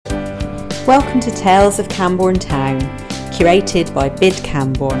Welcome to Tales of Camborne Town, curated by BID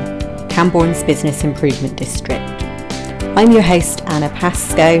Camborne, Camborne's Business Improvement District. I'm your host Anna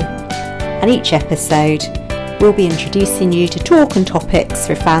Pascoe, and each episode we'll be introducing you to talk and topics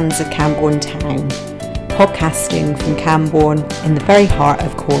for fans of Camborne Town, podcasting from Camborne in the very heart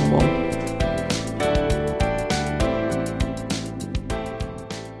of Cornwall.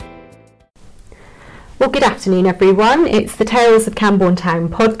 Well, good afternoon everyone. It's the Tales of Camborne Town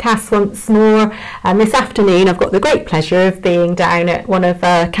podcast once more, and this afternoon I've got the great pleasure of being down at one of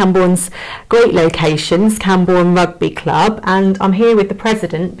Camborne's great locations, Camborne Rugby Club, and I'm here with the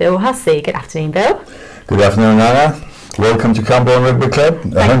president, Bill Hussey. Good afternoon, Bill. Good afternoon, Anna. Welcome to Camborne Rugby Club,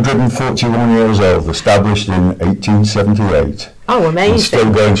 141 years old, established in 1878. Oh, amazing. And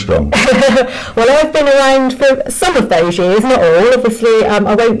still going strong. Well, I've been around for some of those years, not all. Obviously, I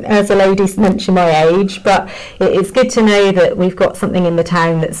won't, as a lady, mention my age, but it's good to know that we've got something in the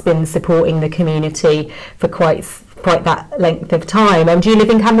town that's been supporting the community for quite that length of time. Do you live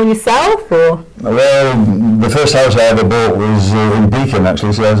in Camborne yourself, or? Well, the first house I ever bought was in Beacon,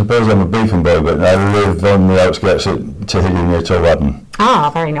 actually, so I suppose I'm a Beacon boy, but I live on the outskirts at Tehiddy near Tolwadden. Ah,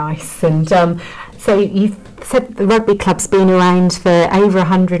 very nice. And so you've said the rugby club's been around for over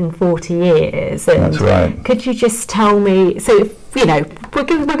 140 years. And that's right. Could you just tell me, so you know, we're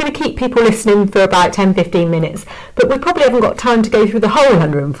going to keep people listening for about 10-15 minutes, but we probably haven't got time to go through the whole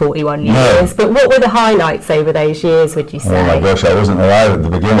 141 years. No. But what were the highlights over those years, would you say? Oh my gosh, I wasn't alive at the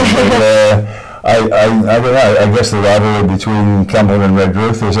beginning. But, I don't know, I guess the rivalry between Camborne and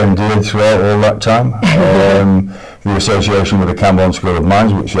Redruth has endured throughout all that time. The association with the Camborne School of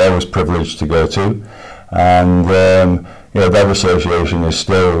Mines, which I was privileged to go to, and that association is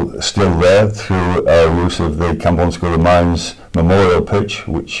still there through our use of the Camborne School of Mines Memorial Pitch,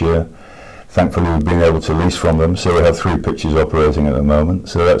 which thankfully we've been able to lease from them. So we have 3 pitches operating at the moment,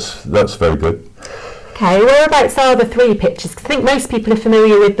 so that's very good. Okay, whereabouts are the 3 pitches? 'Cause I think most people are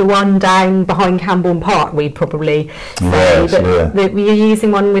familiar with the one down behind Camborne Park, we'd probably say. Yes, but were you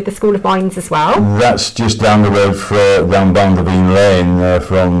using one with the School of Mines as well? That's just down the road, down Bandavine Lane,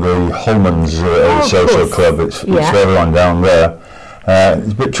 from the Holmans Social Club. It's further on down there.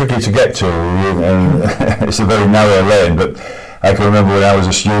 It's a bit tricky to get to, and it's a very narrow lane, but I can remember when I was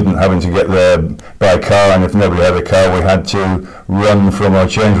a student having to get there by car, and if nobody had a car, we had to run from our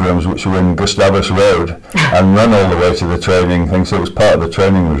change rooms, which were in Gustavus Road, and run all the way to the training thing. So it was part of the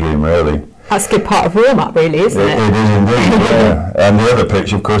training regime, really. That's a good part of warm-up, really, isn't it? It is indeed, yeah. And the other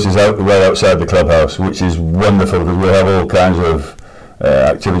pitch, of course, is right outside the clubhouse, which is wonderful because we have all kinds of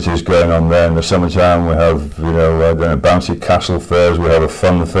activities going on there in the summertime. We have, bouncy castle fairs, we have a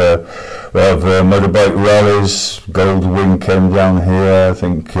fun fair, we have motorbike rallies. Goldwing came down here, I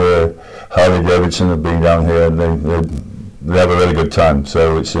think Harley Davidson have been down here, and they have a really good time,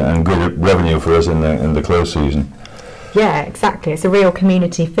 so it's and good revenue for us in the close season. Yeah, exactly. It's a real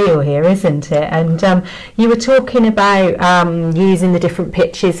community feel here, isn't it? And you were talking about using the different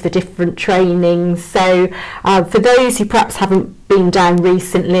pitches for different trainings. So for those who perhaps haven't been down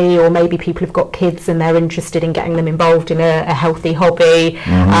recently, or maybe people have got kids and they're interested in getting them involved in a healthy hobby,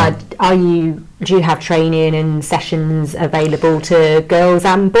 do you have training and sessions available to girls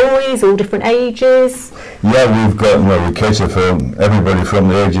and boys, all different ages? Yeah, we cater for everybody from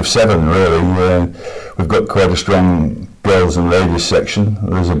the age of 7, really. We've got quite a strong girls and ladies section.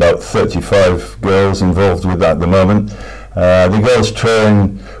 There's about 35 girls involved with that at the moment. The girls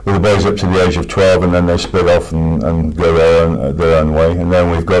train with the boys up to the age of 12, and then they split off and go their own way. And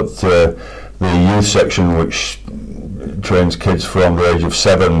then we've got the youth section, which trains kids from the age of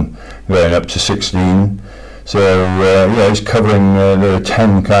 7 going up to 16. So it's covering there are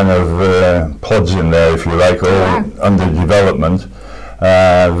 10 kind of pods in there, if you like, all under development.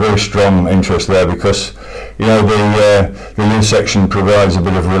 Very strong interest there because the youth section provides a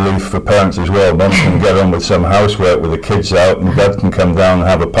bit of relief for parents as well. Mum can get on with some housework with the kids out, and Dad can come down and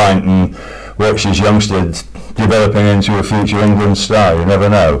have a pint and watch his youngster developing into a future England star. You never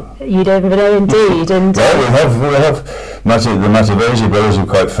know. You never know, indeed. And we have the Matavesi brothers are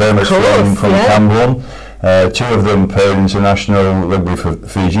quite famous from Camborne. 2 of them played international rugby for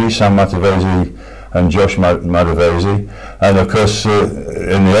Fiji, Sam Matavesi and Josh Matavesi, and of course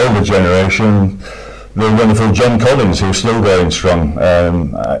in the older generation, the wonderful John Collins, who's still going strong.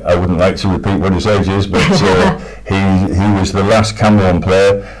 I wouldn't like to repeat what his age is, but he was the last Camborne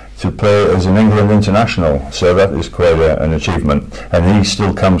player to play as an England international, so that is quite an achievement, and he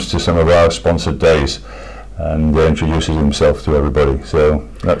still comes to some of our sponsored days and introduces himself to everybody, so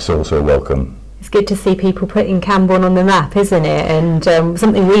that's also welcome. It's good to see people putting Camborne on the map, isn't it? And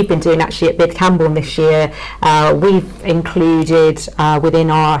something we've been doing actually at Bid Camborne this year, we've included within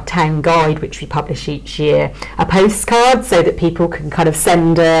our town guide, which we publish each year, a postcard so that people can kind of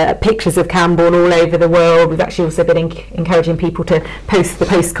send pictures of Camborne all over the world. We've actually also been encouraging people to post the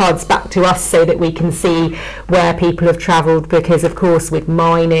postcards back to us so that we can see where people have travelled, because of course with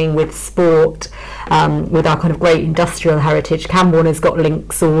mining, with sport, with our kind of great industrial heritage, Camborne has got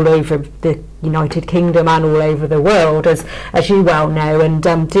links all over the United Kingdom and all over the world, as you well know. And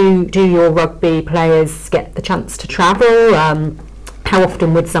do your rugby players get the chance to travel? How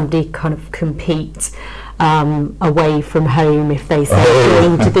often would somebody kind of compete away from home if they say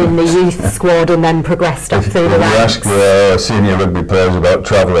joined in the youth squad and then progressed up through the ranks? If you ask senior rugby players about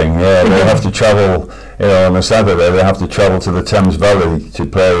travelling, they have to travel, on a Saturday they have to travel to the Thames Valley to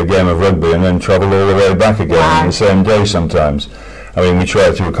play a game of rugby and then travel all the way back again on the same day sometimes. I mean, we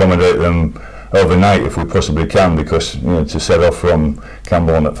try to accommodate them overnight if we possibly can, because to set off from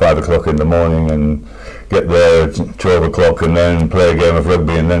Camborne at 5 o'clock in the morning and get there at 12 o'clock and then play a game of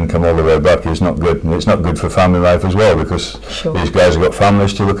rugby and then come all the way back is not good. And it's not good for family life as well, because these guys have got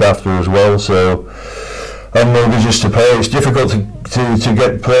families to look after as well, so and mortgages to pay. It's difficult to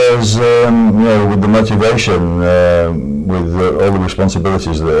get players with the motivation, with all the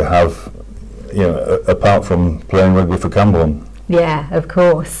responsibilities that they have, apart from playing rugby for Camborne. Yeah, of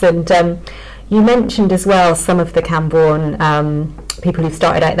course. And you mentioned as well some of the Camborne people who've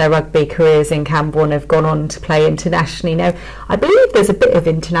started out their rugby careers in Camborne have gone on to play internationally. Now, I believe there's a bit of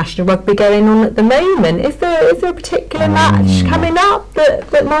international rugby going on at the moment. Is there a particular match coming up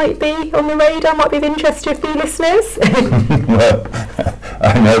that might be on the radar, might be of interest to a few listeners? Well,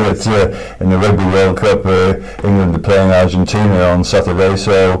 I know that in the Rugby World Cup, England are playing Argentina on Saturday,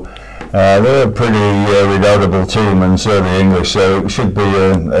 so they're a pretty redoubtable team, and so the English, so it should be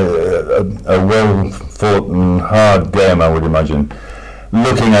a well-fought and hard game, I would imagine.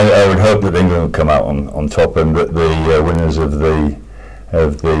 Looking at it, I would hope that England will come out on top, and that the winners of the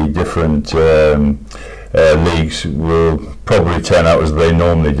different leagues will probably turn out as they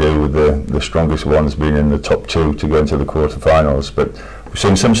normally do, with the strongest ones being in the top two to go into the quarterfinals. But we've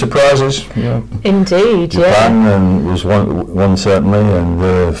seen some surprises. Indeed, Japan and was one certainly,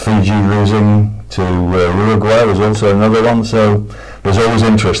 and Fiji losing to Uruguay was also another one. So there's always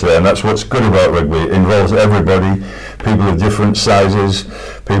interest there, and that's what's good about rugby. It involves everybody, people of different sizes,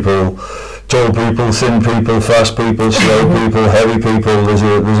 tall people, thin people, fast people, slow people, heavy people.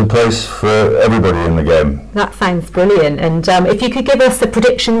 There's a place for everybody in the game. That sounds brilliant. And if you could give us a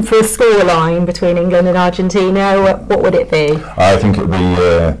prediction for a scoreline between England and Argentina, what would it be? I think it would be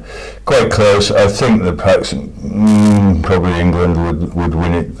quite close. I think that perhaps probably England would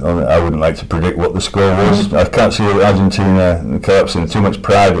win it. I wouldn't like to predict what the score was. I can't see Argentina collapsing. Too much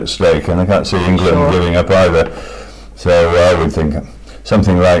pride at stake, and I can't see England giving up either. So I would think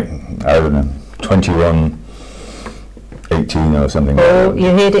something like, I don't know, 21-18 or something like that. You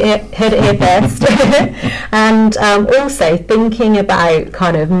heard it here first. And also thinking about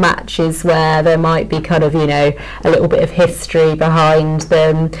kind of matches where there might be kind of, a little bit of history behind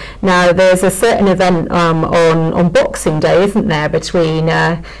them. Now, there's a certain event on Boxing Day, isn't there, between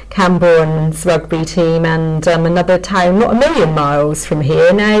Camborne's rugby team and another town not a million miles from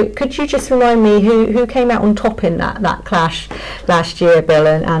here. Now, could you just remind me who came out on top in that clash last year, Bill,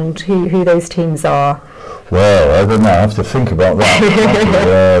 and who those teams are? Well, I don't know, I have to think about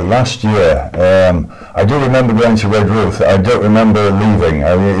that. Last year, I do remember going to Redruth. I don't remember leaving.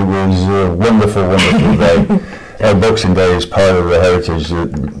 I mean, it was a wonderful, wonderful day. Boxing Day is part of the heritage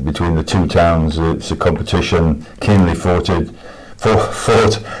between the two towns. It's a competition, keenly fought,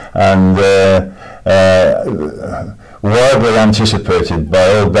 and widely anticipated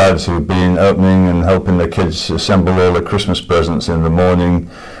by all dads who've been opening and helping their kids assemble all the Christmas presents in the morning,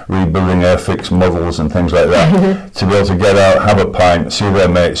 rebuilding Airfix models and things like that, to be able to get out, have a pint, see their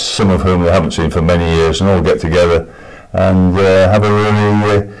mates, some of whom they haven't seen for many years, and all get together and have a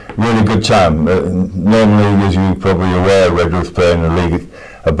really good time. Normally, as you're probably aware, Redruth play in the league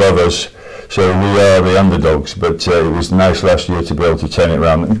above us, so we are the underdogs, but it was nice last year to be able to turn it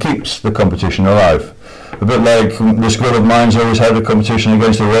around, and keeps the competition alive. A bit like the School of Mines always had a competition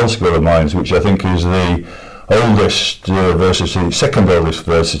against the Royal School of Mines, which I think is the oldest second oldest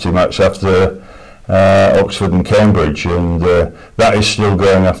varsity match after Oxford and Cambridge, and that is still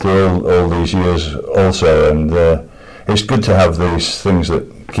going after all these years also, and it's good to have these things that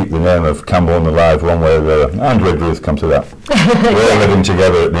keep the name of Camborne alive one way or the other, and Redruth come to that. We're all living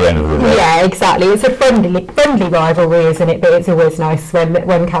together at the end of the day. Yeah, exactly. It's a friendly rivalry, isn't it? But it's always nice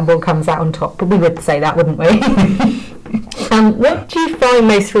when Camborne comes out on top. But we would say that, wouldn't we? What do you find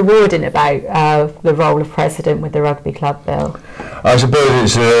most rewarding about the role of president with the rugby club, Bill? I suppose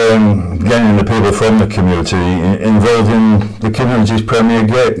it's getting the people from the community involved in the community's premier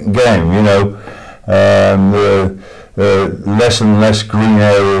game. You know, there are less and less green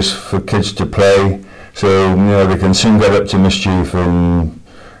areas for kids to play, so you know they can soon get up to mischief in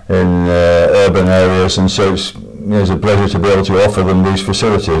urban areas, and so it's a pleasure to be able to offer them these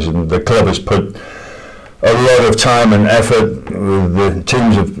facilities. And the club has put a lot of time and effort with the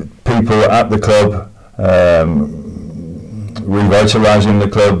teams of people at the club, revitalising the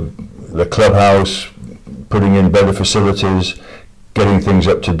clubhouse, putting in better facilities, getting things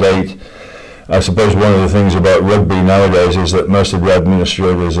up to date. I suppose one of the things about rugby nowadays is that most of the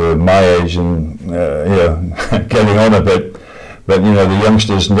administrators are my age and getting on a bit. But you know, the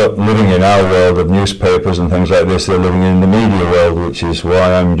youngsters not living in our world of newspapers and things like this, they're living in the media world, which is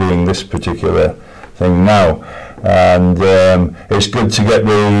why I'm doing this particular thing now. And it's good to get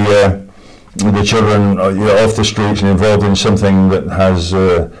the children off the streets and involved in something that has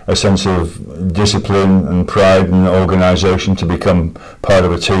a sense of discipline and pride and organisation to become part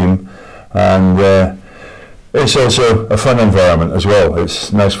of a team. And it's also a fun environment as well.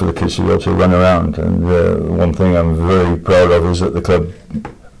 It's nice for the kids to be able to run around. And one thing I'm very proud of is that the club,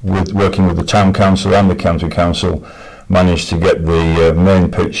 working with the town council and the county council, managed to get the main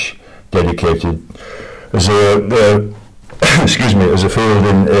pitch dedicated as a as a field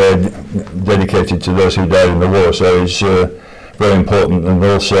dedicated to those who died in the war. So it's very important, and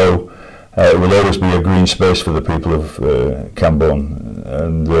also it will always be a green space for the people of Camborne.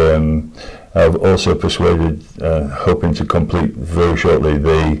 And I've also persuaded, hoping to complete very shortly,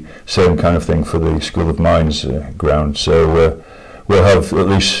 the same kind of thing for the School of Mines ground. So we'll have at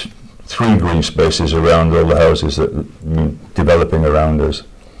least 3 green spaces around all the houses that are developing around us.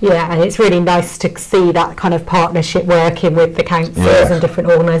 Yeah, and it's really nice to see that kind of partnership working with the councils and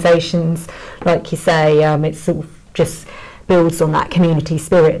different organisations. Like you say, it sort of just builds on that community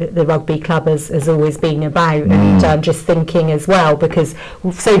spirit that the rugby club has always been about. And just thinking as well, because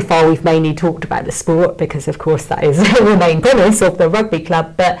so far we've mainly talked about the sport, because of course that is the main premise of the rugby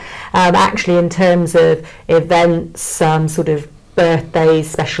club, but actually in terms of events, sort of birthdays,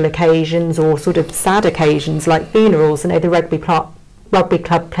 special occasions, or sort of sad occasions like funerals, I know the rugby club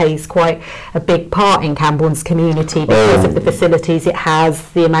plays quite a big part in Camborne's community because of the facilities it has,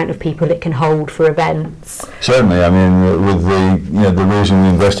 the amount of people it can hold for events. Certainly, I mean, with the reason we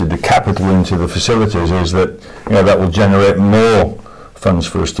invested the capital into the facilities is that that will generate more funds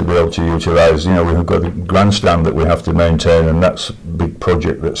for us to be able to utilise. You know, we've got a grandstand that we have to maintain, and that's a big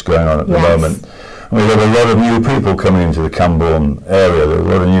project that's going on at the moment. And we've got a lot of new people coming into the Camborne area. There are a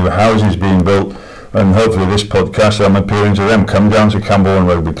lot of new houses being built. And hopefully this podcast, I'm appealing to them. Come down to Camborne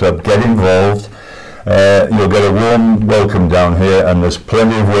Rugby Club, get involved. You'll get a warm welcome down here, and there's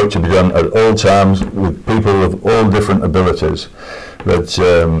plenty of work to be done at all times with people of all different abilities. But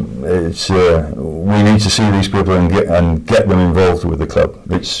we need to see these people and get them involved with the club.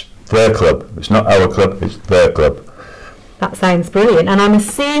 It's their club. It's not our club. It's their club. That sounds brilliant, and I'm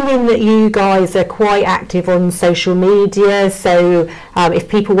assuming that you guys are quite active on social media, so if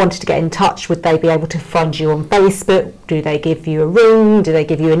people wanted to get in touch, would they be able to find you on Facebook? Do they give you a ring? Do they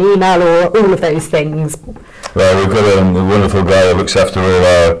give you an email, or all of those things? Well, we've got a wonderful guy who looks after all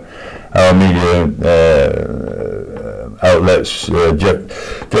our media outlets,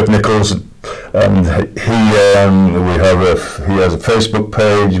 Jeff Nichols, and he has a Facebook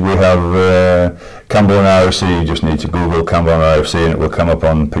page. We have Camborne RFC. You just need to Google Camborne RFC and it will come up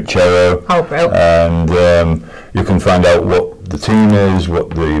on Picchero. Oh, brilliant. And you can find out what the team is, what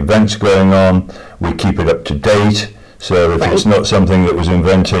the event's going on. We keep it up to date. So if it's not something that was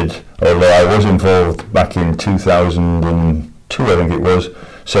invented, although I was involved back in 2002, I think it was,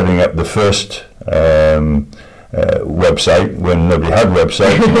 setting up the first website when nobody had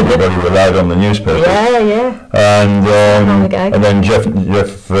website, everybody relied on the newspaper. And then Jeff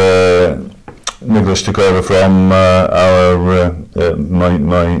Nicholas took over from my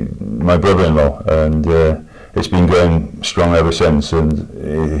brother-in-law, and it's been going strong ever since, and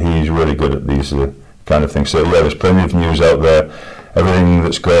he's really good at these kind of things. So there's plenty of news out there, everything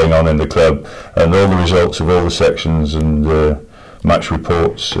that's going on in the club, and all the results of all the sections, and match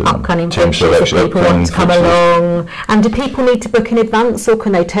reports, upcoming pictures if people want to come along. And do people need to book in advance, or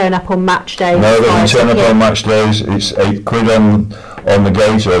can they turn up on match days? No, they can turn up on match days. It's £8 on the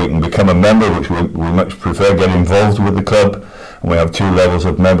gate, or you can become a member, which we much prefer. Get involved with the club, and we have 2 levels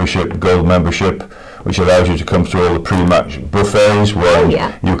of membership: gold membership, which allows you to come to all the pre-match buffets where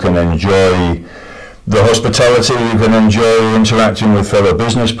you can enjoy the hospitality, you can enjoy interacting with fellow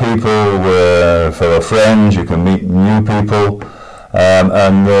business people, fellow friends, you can meet new people,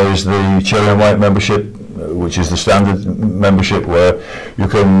 and there's the Cherry and White membership, which is the standard membership, where you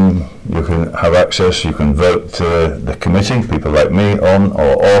can have access, you can vote the committee, people like me, on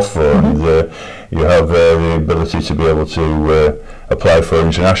or off, and you have the ability to be able to apply for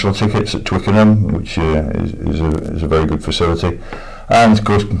international tickets at Twickenham, which is a very good facility. And of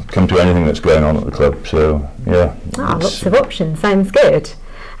course, come to anything that's going on at the club. So yeah, lots of options. Sounds good.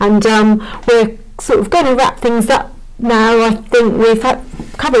 And we're sort of going to wrap things up now. I think we've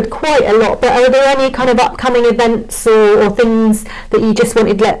covered quite a lot. But are there any kind of upcoming events or things that you just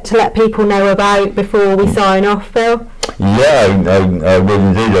wanted to let people know about before we sign off, Bill? Yeah, I will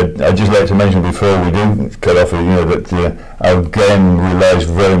indeed. I'd just like to mention before we do cut off, that our game relies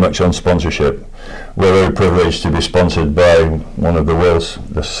very much on sponsorship. We're very privileged to be sponsored by one of the world's,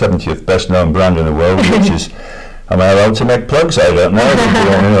 the 70th best known brand in the world, which is, am I allowed to make plugs? I don't know.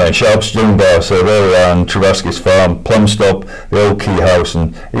 Anyway, Sharps Dunbar, so there we are on Trevaskis Farm, Plumstop, the Old Key House,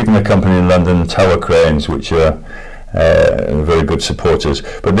 and even a company in London, Tower Cranes, which are very good supporters.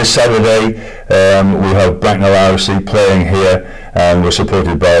 But this Saturday we have Bracknell RFC playing here, and we're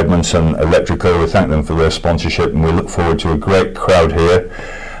supported by Edmondson Electrical. We thank them for their sponsorship, and we look forward to a great crowd here.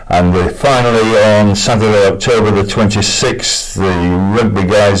 And finally, on Saturday, October the 26th, the rugby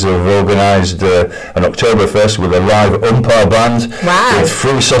guys have organised an Oktoberfest with a live umpire band. Wow. With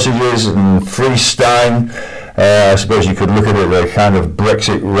free sausages and free Stein. I suppose you could look at it a kind of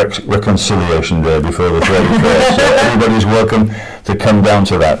Brexit reconciliation day before the 31st. So everybody's welcome to come down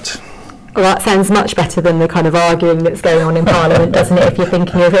to that. Well, that sounds much better than the kind of arguing that's going on in Parliament, doesn't it, if you're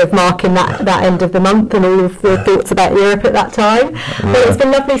thinking of marking that end of the month and all of the thoughts about Europe at that time. Yeah. Well, it's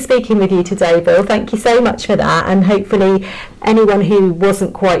been lovely speaking with you today, Bill. Thank you so much for that, and hopefully anyone who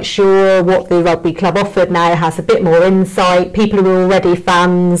wasn't quite sure what the rugby club offered now has a bit more insight. People who are already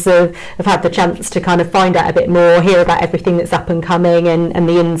fans have had the chance to kind of find out a bit more, hear about everything that's up and coming and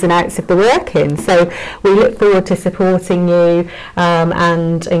the ins and outs of the working. So we look forward to supporting you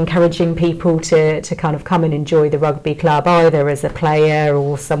and encouraging people to kind of come and enjoy the rugby club, either as a player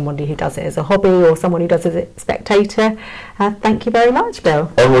or somebody who does it as a hobby or someone who does it as a spectator. Thank you very much,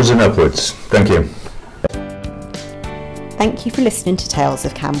 Bill. Onwards and upwards. Thank you. Thank you for listening to Tales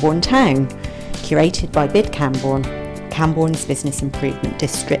of Camborne Town, curated by BID Camborne, Camborne's Business Improvement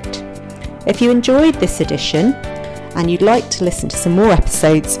District. If you enjoyed this edition and you'd like to listen to some more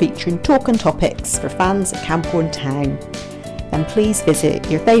episodes featuring talk and topics for fans of Camborne Town, then please visit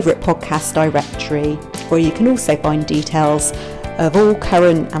your favourite podcast directory, where you can also find details of all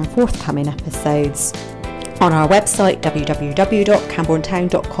current and forthcoming episodes on our website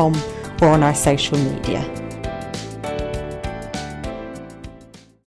www.cambornetown.com or on our social media.